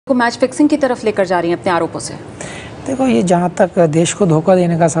को match fixing की तरफ लेकर जा रही हैं अपने आरोपों से। देखो, ये जहाँ तक देश को धोखा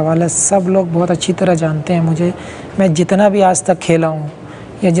देने का सवाल है, सब लोग बहुत अच्छी तरह जानते हैं मुझे। मैं जितना भी आज तक खेला हूँ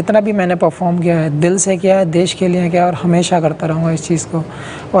या जितना भी मैंने परफॉर्म किया है, दिल से किया है, देश के लिए किया है और हमेशा करता रहूँगा इस चीज़ को।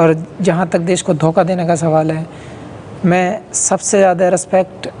 और जहाँ तक देश को धोखा देने का सवाल है, मैं सबसे ज़्यादा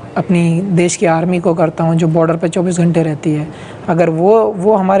रिस्पेक्ट अपनी देश की आर्मी को करता हूँ, जो बॉर्डर पे 24 घंटे रहती है। अगर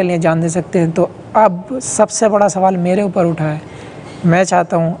वो हमारे लिए जान दे सकते हैं, तो अब सबसे बड़ा सवाल मेरे ऊपर उठा है। मैं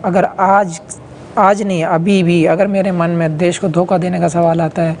चाहता हूँ, अगर आज नहीं, अभी भी अगर मेरे मन में देश को धोखा देने का सवाल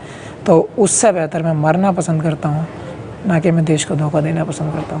आता है, तो उससे बेहतर मैं मरना पसंद करता हूँ, ना कि मैं देश को धोखा देना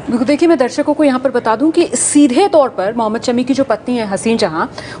पसंद करता हूँ। देखिए, मैं दर्शकों को यहाँ पर बता दूं कि सीधे तौर पर मोहम्मद शमी की जो पत्नी है हसीन जहां,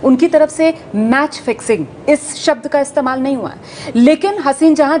 उनकी तरफ से मैच फिक्सिंग इस शब्द का इस्तेमाल नहीं हुआ है। लेकिन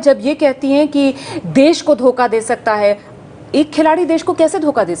हसीन जहां जब ये कहती हैं कि देश को धोखा दे सकता है, एक खिलाड़ी देश को कैसे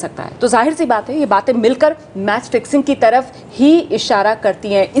धोखा दे सकता है, तो जाहिर सी बात है ये बातें मिलकर मैच फिक्सिंग की तरफ ही इशारा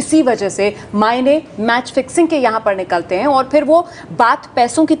करती हैं। इसी वजह से मायने मैच फिक्सिंग के यहाँ पर निकलते हैं और फिर वो बात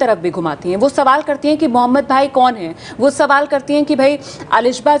पैसों की तरफ भी घुमाती हैं। वो सवाल करती हैं कि मोहम्मद भाई कौन है, वो सवाल करती हैं कि भाई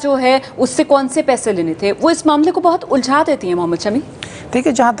अलिशबा जो है उससे कौन से पैसे लेने थे। वो इस मामले को बहुत उलझा देती हैं मोहम्मद शमी।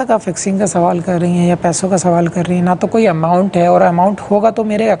 देखिए, जहाँ तक आप फिक्सिंग का सवाल कर रही हैं या पैसों का सवाल कर रही हैं, ना तो कोई अमाउंट है, और अमाउंट होगा तो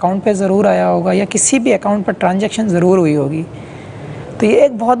मेरे अकाउंट पे ज़रूर आया होगा या किसी भी अकाउंट पर ट्रांजैक्शन ज़रूर हुई होगी। तो ये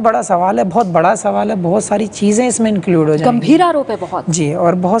एक बहुत बड़ा सवाल है, बहुत बड़ा सवाल है, बहुत सारी चीज़ें इसमें इंक्लूड हो जाएंगी। गंभीर आरोप है बहुत जी,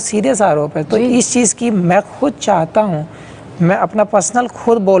 और बहुत सीरियस आरोप है। तो इस चीज़ की मैं खुद चाहता हूँ, मैं अपना पर्सनल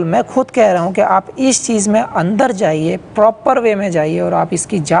मैं खुद कह रहा हूँ कि आप इस चीज़ में अंदर जाइए, प्रॉपर वे में जाइए और आप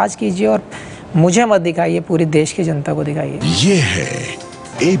इसकी जांच कीजिए और मुझे मत दिखाइए, पूरी देश की जनता को दिखाइए। ये है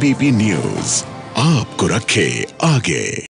ABP न्यूज़, आपको रखे आगे।